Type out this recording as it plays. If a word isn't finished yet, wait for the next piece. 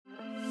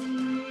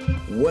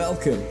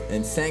Welcome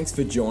and thanks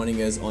for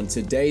joining us on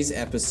today's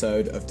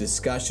episode of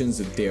Discussions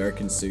with Derek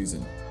and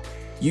Susan.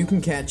 You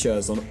can catch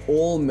us on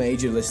all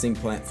major listening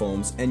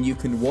platforms and you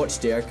can watch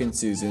Derek and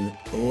Susan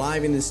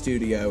live in the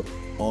studio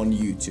on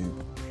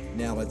YouTube.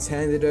 Now let's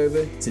hand it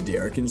over to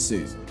Derek and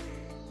Susan.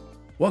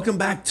 Welcome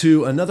back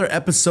to another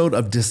episode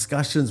of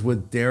Discussions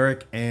with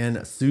Derek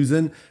and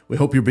Susan. We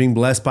hope you're being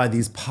blessed by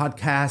these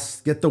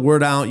podcasts. Get the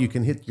word out. You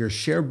can hit your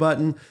share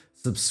button,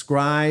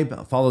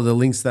 subscribe, follow the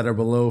links that are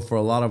below for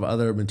a lot of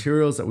other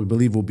materials that we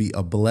believe will be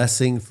a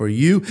blessing for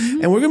you.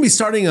 And we're going to be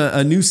starting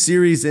a new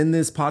series in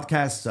this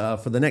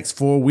podcast for the next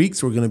 4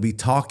 weeks. We're going to be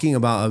talking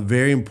about a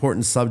very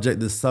important subject,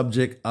 the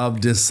subject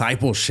of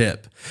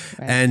discipleship.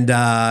 Right. And,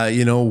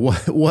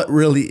 what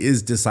really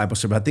is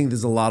discipleship? I think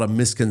there's a lot of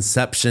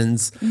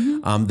misconceptions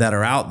that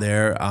are out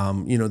there.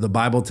 The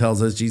Bible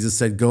tells us, Jesus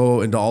said,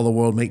 go into all the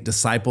world, make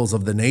disciples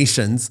of the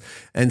nations.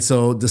 And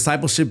so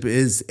discipleship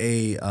is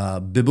a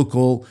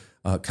biblical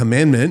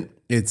commandment.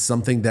 It's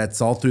something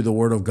that's all through the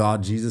Word of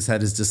God. Jesus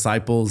had his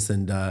disciples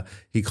and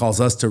he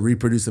calls us to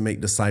reproduce and make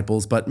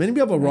disciples. But many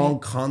people have a wrong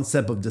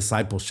concept of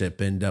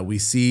discipleship. And we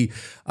see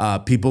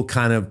people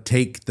kind of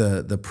take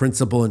the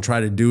principle and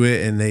try to do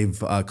it, and they've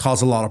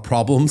caused a lot of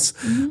problems.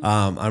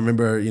 I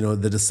remember,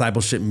 the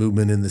discipleship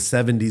movement in the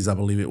 70s, I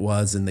believe it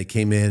was, and they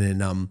came in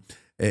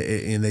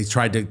and they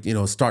tried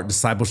to, start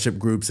discipleship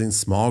groups and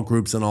small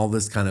groups and all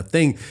this kind of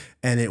thing.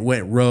 And it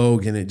went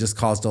rogue and it just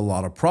caused a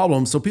lot of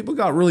problems. So people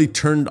got really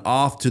turned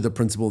off to the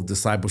principle of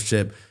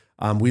discipleship.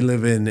 We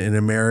live in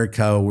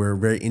America. We're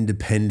very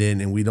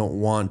independent and we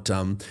don't want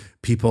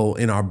people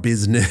in our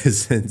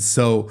business. And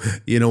so,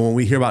 when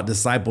we hear about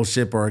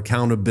discipleship or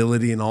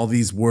accountability and all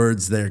these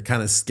words, they're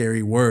kind of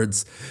scary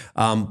words.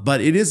 But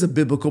it is a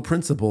biblical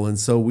principle. And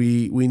so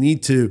we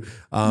need to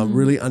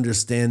really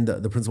understand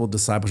the principle of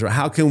discipleship.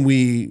 How can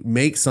we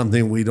make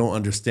something we don't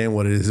understand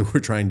what it is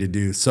we're trying to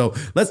do? So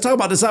let's talk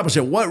about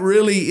discipleship. What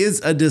really is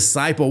a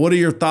disciple? What are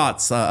your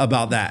thoughts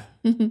about that?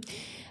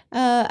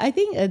 I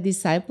think a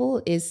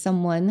disciple is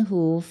someone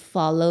who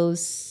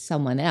follows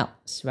someone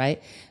else,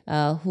 right?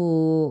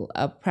 Who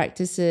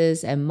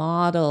practices and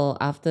model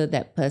after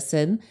that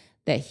person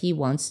that he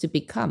wants to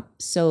become.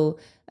 So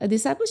a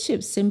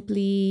discipleship,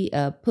 simply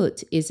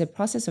put, is a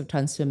process of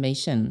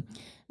transformation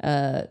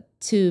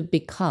to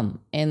become.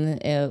 And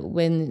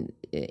when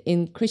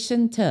in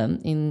Christian term,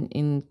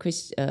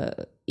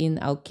 in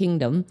our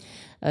kingdom,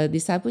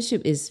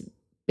 discipleship is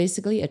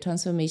basically a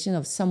transformation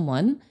of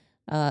someone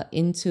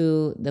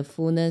into the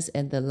fullness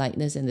and the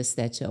likeness and the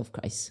stature of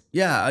Christ.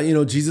 Yeah,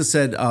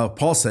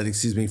 Paul said,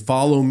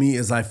 follow me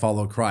as I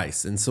follow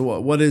Christ. And so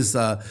what is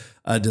a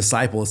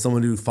disciple?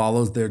 Someone who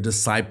follows their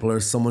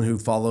discipler, someone who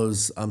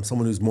follows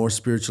someone who's more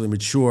spiritually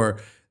mature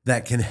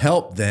that can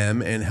help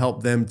them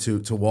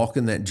to walk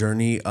in that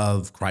journey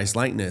of Christ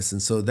likeness.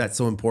 And so that's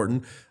so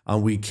important.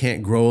 We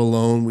can't grow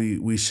alone.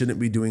 We shouldn't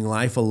be doing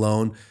life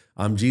alone.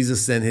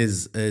 Jesus sent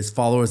his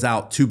followers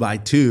out 2 by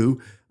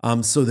 2.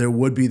 So there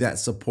would be that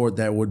support,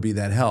 there would be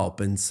that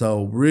help. And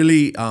so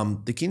really,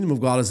 the kingdom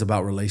of God is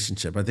about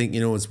relationship. I think,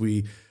 as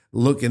we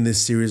look in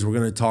this series, we're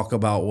going to talk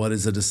about what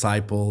is a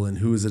disciple and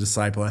who is a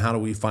disciple and how do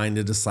we find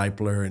a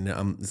discipler. And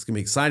it's going to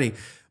be exciting.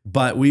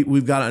 But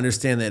we've got to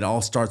understand that it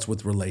all starts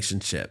with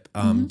relationship.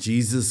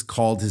 Jesus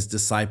called his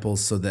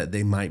disciples so that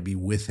they might be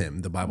with him,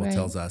 the Bible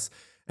tells us.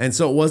 And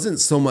so it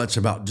wasn't so much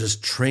about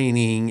just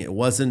training. It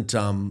wasn't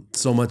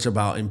so much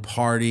about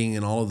imparting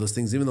and all of those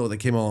things, even though they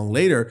came along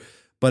later.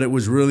 But it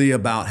was really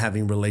about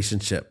having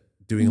relationship,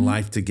 doing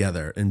life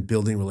together and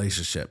building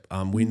relationship.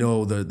 We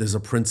know that there's a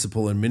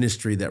principle in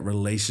ministry that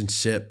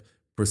relationship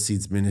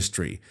precedes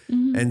ministry.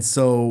 And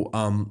so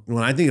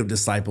when I think of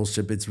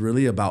discipleship, it's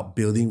really about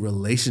building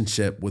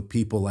relationship with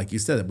people, like you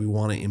said, that we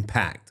want to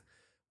impact.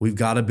 We've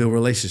got to build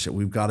relationship.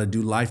 We've got to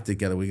do life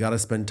together. We got to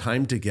spend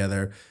time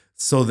together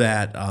so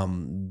that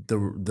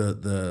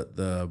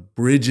the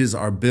bridges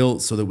are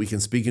built so that we can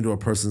speak into a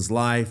person's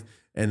life.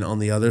 And on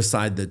the other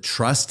side, the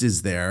trust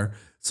is there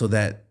so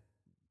that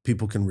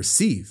people can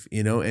receive,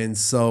 And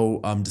so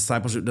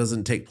discipleship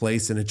doesn't take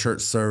place in a church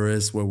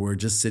service where we're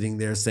just sitting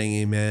there saying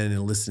amen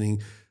and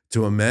listening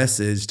to a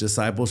message.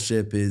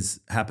 Discipleship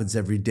happens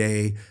every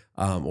day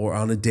or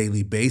on a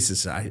daily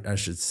basis, I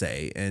should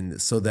say.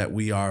 And so that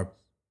we are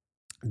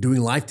doing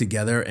life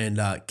together and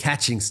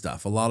catching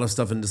stuff. A lot of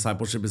stuff in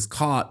discipleship is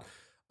caught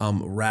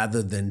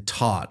rather than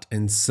taught.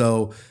 And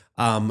so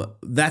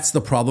that's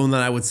the problem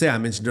that I would say. I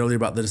mentioned earlier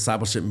about the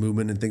discipleship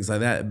movement and things like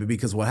that,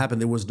 because what happened,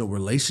 there was no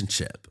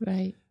relationship.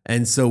 Right.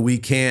 And so we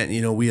can't,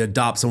 we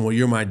adopt someone, well,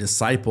 you're my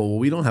disciple. Well,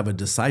 we don't have a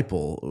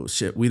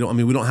discipleship. We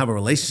don't have a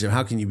relationship.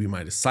 How can you be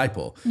my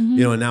disciple? And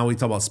now we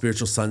talk about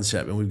spiritual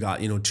sonship and we've got,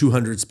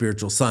 200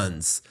 spiritual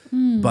sons,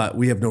 but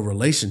we have no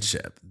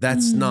relationship.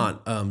 That's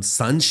not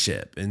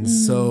sonship. And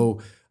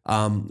so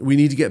we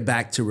need to get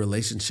back to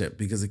relationship,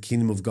 because the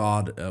kingdom of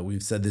God,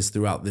 we've said this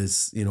throughout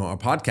this, our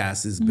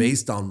podcast, is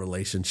based on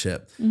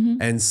relationship.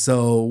 And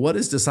so what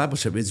is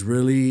discipleship? It's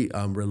really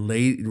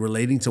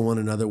relating to one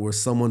another, where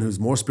someone who's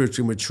more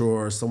spiritually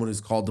mature, someone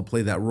who's called to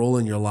play that role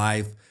in your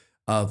life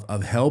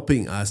of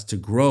helping us to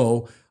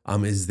grow,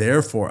 is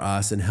there for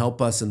us and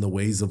help us in the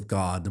ways of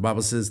God. The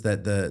Bible says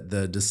that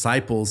the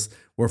disciples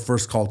were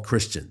first called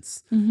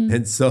Christians.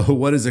 And so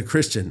what is a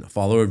Christian? A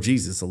follower of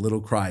Jesus, a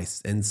little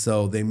Christ. And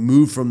so they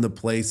move from the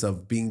place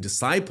of being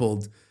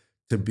discipled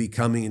to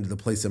becoming into the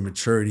place of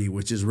maturity,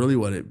 which is really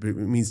what it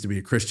means to be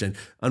a Christian.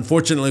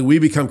 Unfortunately, we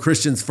become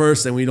Christians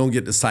first and we don't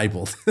get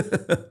discipled.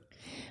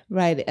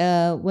 Right.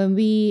 When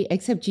we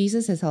accept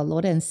Jesus as our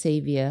Lord and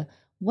Savior,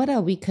 what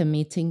are we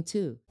committing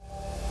to?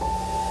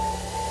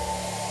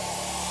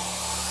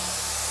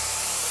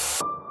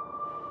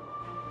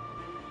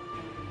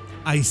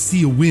 I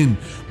see a wind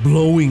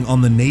blowing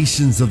on the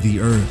nations of the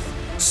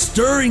earth,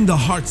 stirring the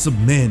hearts of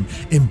men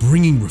and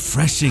bringing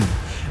refreshing.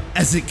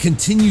 As it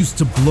continues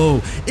to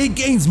blow, it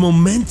gains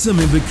momentum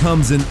and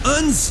becomes an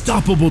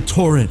unstoppable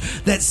torrent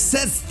that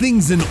sets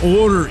things in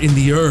order in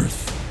the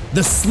earth.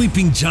 The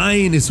sleeping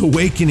giant is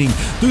awakening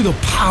through the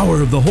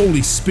power of the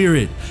Holy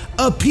Spirit.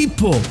 A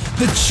people,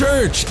 the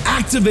church,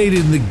 activated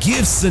in the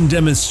gifts and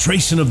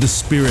demonstration of the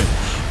Spirit.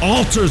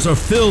 Altars are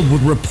filled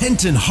with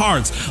repentant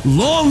hearts,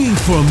 longing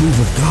for a move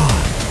of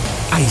God.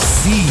 I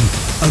see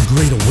a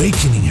great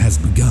awakening has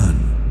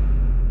begun.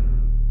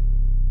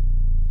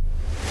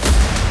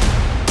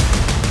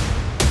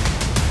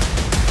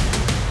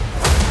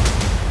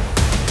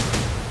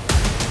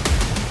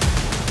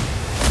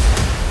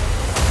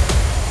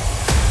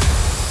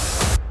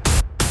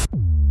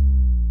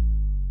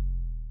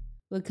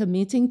 We're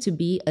committing to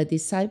be a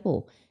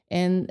disciple.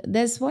 And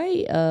that's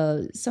why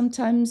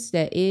sometimes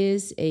there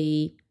is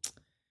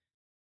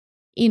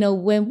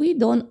when we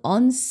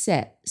don't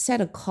set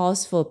a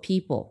cause for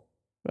people,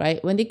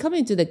 right? When they come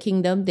into the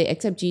kingdom, they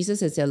accept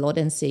Jesus as their Lord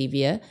and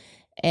Savior,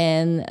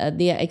 and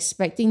they are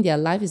expecting their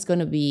life is going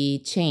to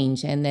be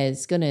changed, and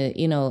there's going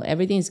to,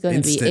 everything is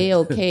going to be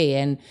A-okay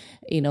and,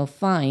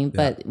 fine.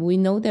 But we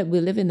know that we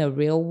live in the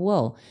real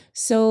world.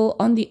 So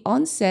on the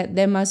onset,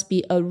 there must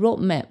be a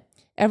roadmap.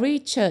 Every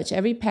church,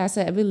 every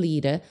pastor, every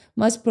leader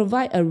must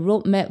provide a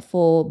roadmap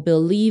for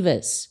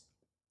believers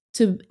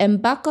to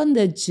embark on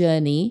the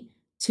journey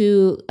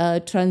to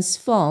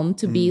transform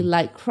to be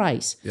like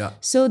Christ. Yeah.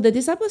 So the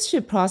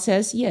discipleship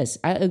process, yes,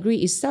 I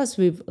agree, it starts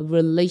with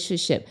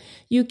relationship.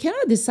 You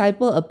cannot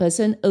disciple a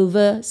person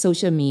over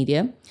social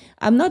media.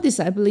 I'm not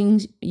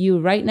discipling you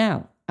right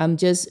now. I'm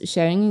just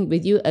sharing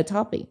with you a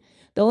topic.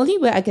 The only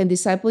way I can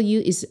disciple you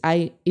is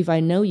if I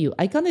know you.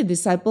 I can't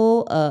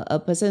disciple a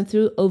person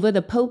through over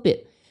the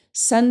pulpit.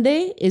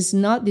 Sunday is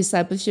not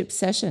discipleship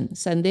session.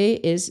 Sunday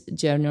is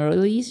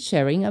generally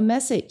sharing a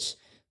message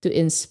to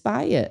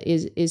inspire,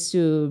 is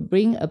to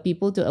bring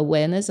people to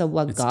awareness of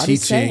what God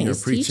is saying.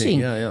 It's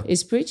teaching.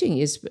 It's preaching.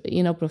 It's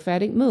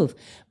prophetic move.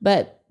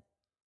 But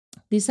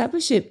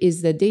discipleship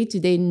is the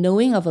day-to-day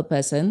knowing of a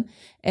person,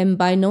 and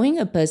by knowing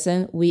a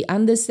person, we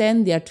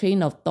understand their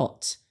train of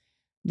thought,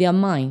 their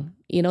mind.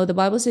 The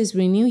Bible says,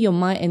 renew your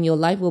mind and your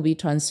life will be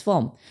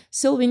transformed.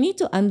 So we need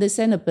to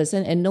understand a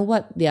person and know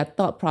what their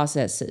thought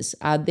processes.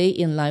 Are they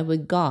in line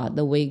with God,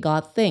 the way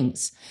God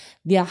thinks?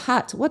 Their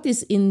heart, what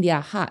is in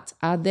their heart?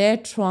 Are there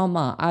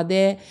trauma? Are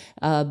there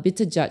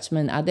bitter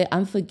judgment? Are there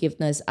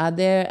unforgiveness? Are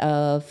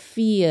there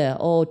fear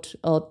or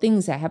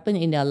things that happen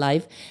in their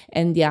life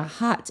and their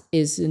heart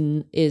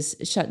is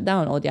shut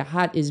down or their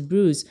heart is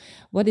bruised?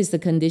 What is the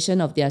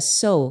condition of their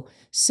soul?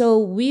 So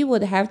we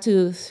would have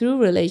to,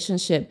 through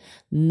relationship,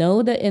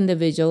 know the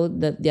individual,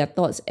 their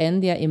thoughts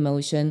and their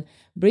emotion,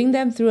 bring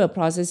them through a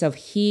process of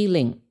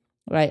healing,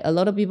 right? A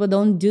lot of people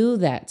don't do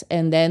that.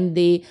 And then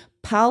they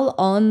pile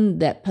on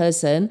that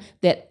person,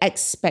 that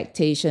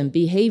expectation.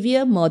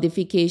 Behavior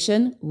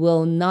modification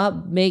will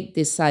not make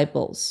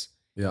disciples.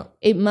 Yeah.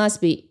 It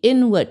must be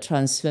inward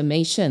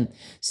transformation.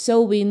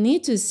 So we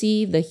need to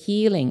see the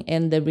healing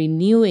and the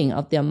renewing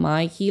of their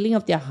mind, healing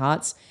of their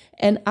hearts.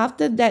 And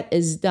after that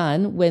is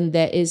done, when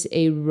there is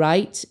a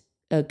right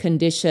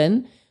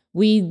condition,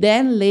 we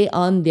then lay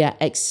on their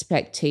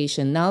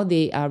expectation. Now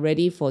they are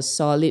ready for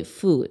solid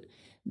food.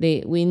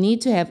 We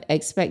need to have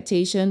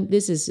expectation.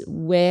 This is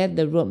where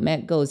the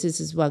roadmap goes. This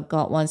is what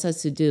God wants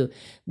us to do.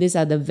 These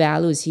are the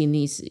values He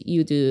needs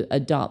you to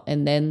adopt.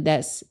 And then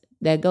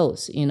that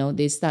goes.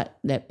 They start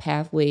that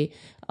pathway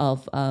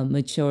of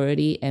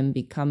maturity and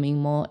becoming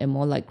more and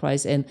more like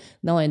Christ. And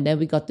now and then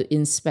we got to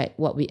inspect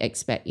what we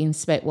expect,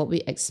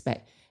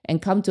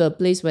 and come to a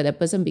place where the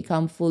person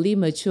become fully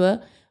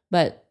mature.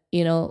 But,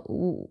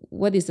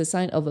 what is the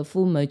sign of a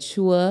full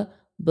mature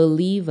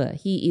believer?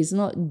 He is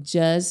not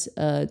just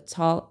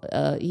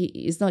he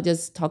is not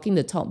just talking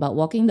the talk, but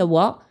walking the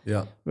walk.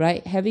 Yeah.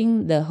 Right?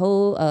 Having the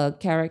whole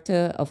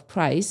character of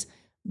Christ.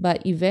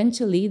 But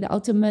eventually the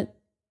ultimate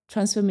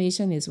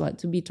transformation is what?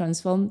 To be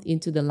transformed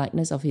into the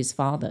likeness of His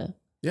Father.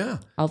 Yeah.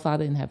 Our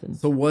Father in heaven.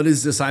 So what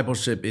is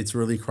discipleship? It's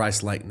really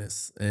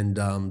Christ-likeness.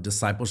 And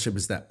discipleship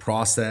is that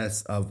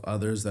process of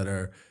others that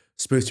are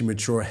spiritually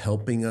mature,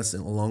 helping us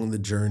along the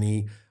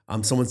journey.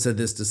 Someone said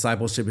this: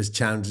 discipleship is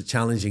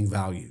challenging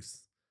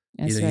values.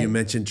 That's right. You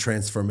mentioned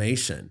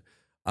transformation,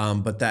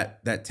 but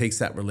that takes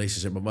that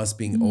relationship of us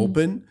being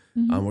open.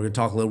 We're going to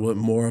talk a little bit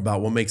more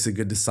about what makes a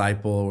good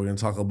disciple. We're going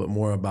to talk a little bit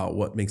more about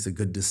what makes a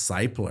good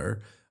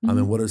discipler.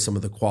 And what are some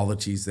of the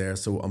qualities there?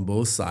 So on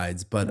both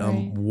sides, but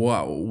Right.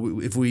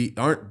 if we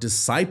aren't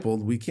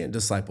discipled, we can't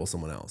disciple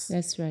someone else.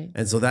 That's right.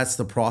 And so that's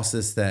the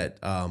process that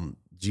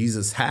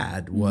Jesus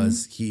had,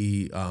 was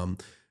he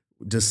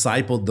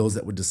discipled those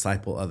that would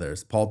disciple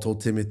others. Paul told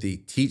Timothy,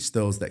 teach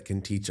those that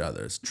can teach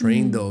others,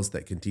 train those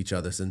that can teach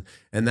others. And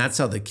that's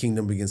how the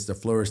kingdom begins to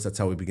flourish. That's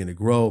how we begin to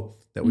grow,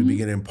 that we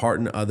begin to impart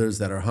in others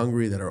that are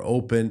hungry, that are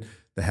open,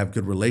 that have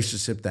good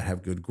relationship, that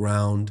have good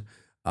ground.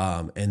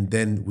 And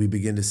then we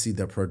begin to see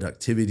the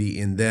productivity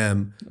in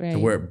them to Right.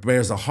 where it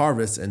bears a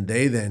harvest, and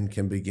they then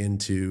can begin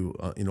to,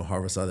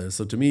 harvest others.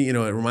 So to me, it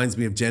reminds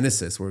me of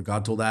Genesis, where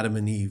God told Adam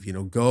and Eve,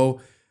 go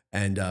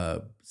and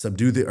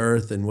subdue the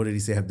earth. And what did he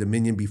say? Have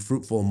dominion, be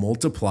fruitful, and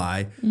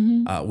multiply.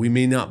 We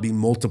may not be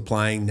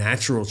multiplying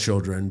natural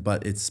children,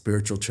 but it's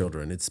spiritual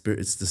children. It's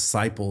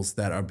disciples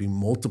that are being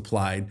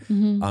multiplied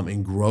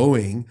and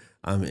growing.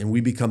 And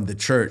we become the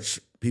church,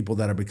 people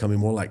that are becoming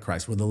more like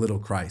Christ. We're the little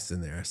Christ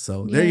in there.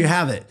 So there you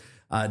have it.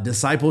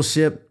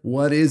 Discipleship,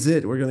 what is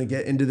it? We're going to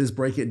get into this,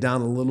 break it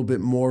down a little bit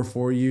more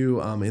for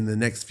you in the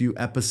next few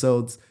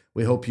episodes.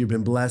 We hope you've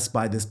been blessed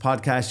by this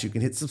podcast. You can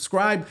hit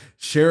subscribe,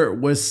 share it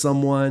with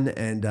someone,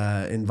 and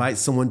invite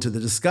someone to the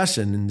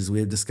discussion. And as we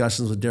have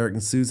discussions with Derek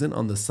and Susan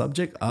on the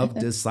subject of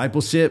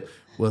discipleship,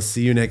 we'll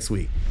see you next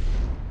week.